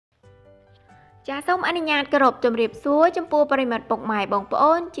ចាសូមអនុញ្ញាតគោរពជម្រាបសួរចំពោះប្រិមិត្តពុកម៉ែបងប្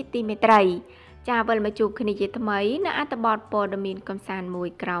អូនជាទីមេត្រីចាវិលមកជួបគ្នាជាថ្មីនៅអត្ថបទព័ត៌មានកំសាន្តមួយ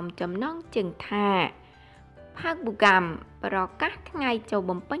ក្រោមចំណងជើងថាផាកប៊ូកាំប្រកាសថ្ងៃចូល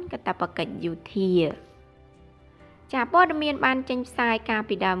បំពេញកាតព្វកិច្ចយោធាចាព័ត៌មានបានចេញផ្សាយកាល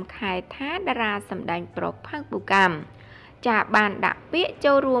ពីដើមខែថាតារាសម្ដែងប្រុសផាកប៊ូកាំចាបានដាក់ពាក្យ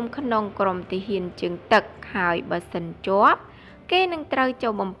ចូលរួមក្នុងក្រុមទាហានជើងទឹកហើយបើសិនជាប់គេនឹងត្រូវចូ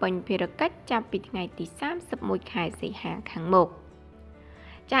លបំពេញភារកិច្ចចាប់ពីថ្ងៃទី31ខែសីហាខាងមុខ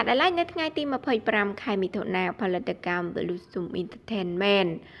ចាដែលឡែកនៅថ្ងៃទី25ខែមិថុនាផលិតកម្ម Blue Zoom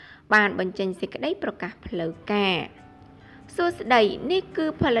Entertainment បានបញ្ចេញសេចក្តីប្រកាសផ្លូវការសួស្តីនេះគឺ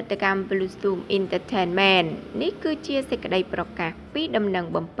ផលិតកម្ម Blue Zoom Entertainment នេះគឺជាសេចក្តីប្រកាសពីដំណឹង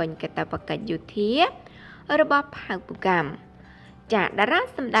បំពេញកាតព្វកិច្ចយោធារបស់ផាកប៊ូកាំចាតារា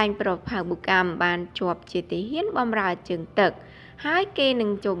សម្ដែងប្រុសផាកប៊ូកាំបានជាប់ជាទាហានបម្រើជើងទឹកហើយគេនឹ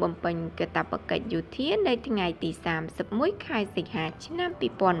ងចូលបំពេញកាតព្វកិច្ចយោធានៅថ្ងៃទី31ខែសីហាឆ្នាំ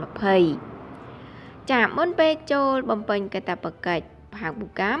2020ចាមុនពេលចូលបំពេញកាតព្វកិច្ចផាកប៊ូ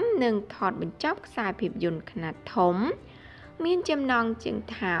កាំនឹងថតបញ្ចប់ខ្សែភាពយន្តខ្នាតធំមានចំណងជើង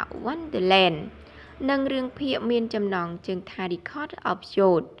ថា Wonderland និងរឿងភាគមានចំណងជើងថា Record of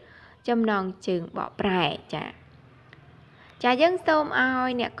Youth ចំណងជើងបកប្រែចាយើងសូមឲ្យ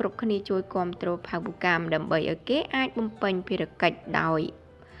អ្នកគ្រប់គ្នាជួយគាំទ្រផាកប៊ូកាំដើម្បីឲ្យគេអាចបំពេញភារកិច្ចដោយ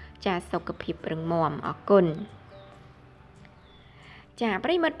សុខភាពរឹងមាំអរគុណប្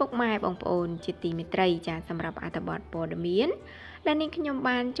រិមិត្តពុកម៉ែបងប្អូនជាទីមេត្រីសម្រាប់អត្ថបទព័ត៌មានដែលនាងខ្ញុំ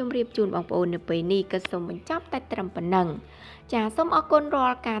បានជម្រាបជូនបងប្អូននៅពេលនេះក៏សូមបញ្ចប់តែត្រឹមប៉ុណ្ណឹងសូមអរគុណរា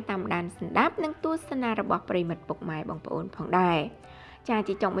ល់ការតាមដានស្ដាប់និងទស្សនារបស់ប្រិមិត្តពុកម៉ែបងប្អូនផងដែរជា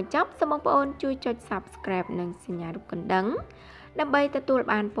ចុងបញ្ចប់សូមបងប្អូនជួយចុច Subscribe និងសញ្ញារូបកណ្ដឹងដើម្បីទទួល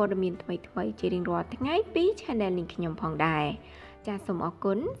បានព័ត៌មានថ្មីៗជារៀងរាល់ថ្ងៃពី Channel នាងខ្ញុំផងដែរសូមអរ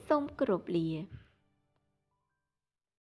គុណសូមគោរពលា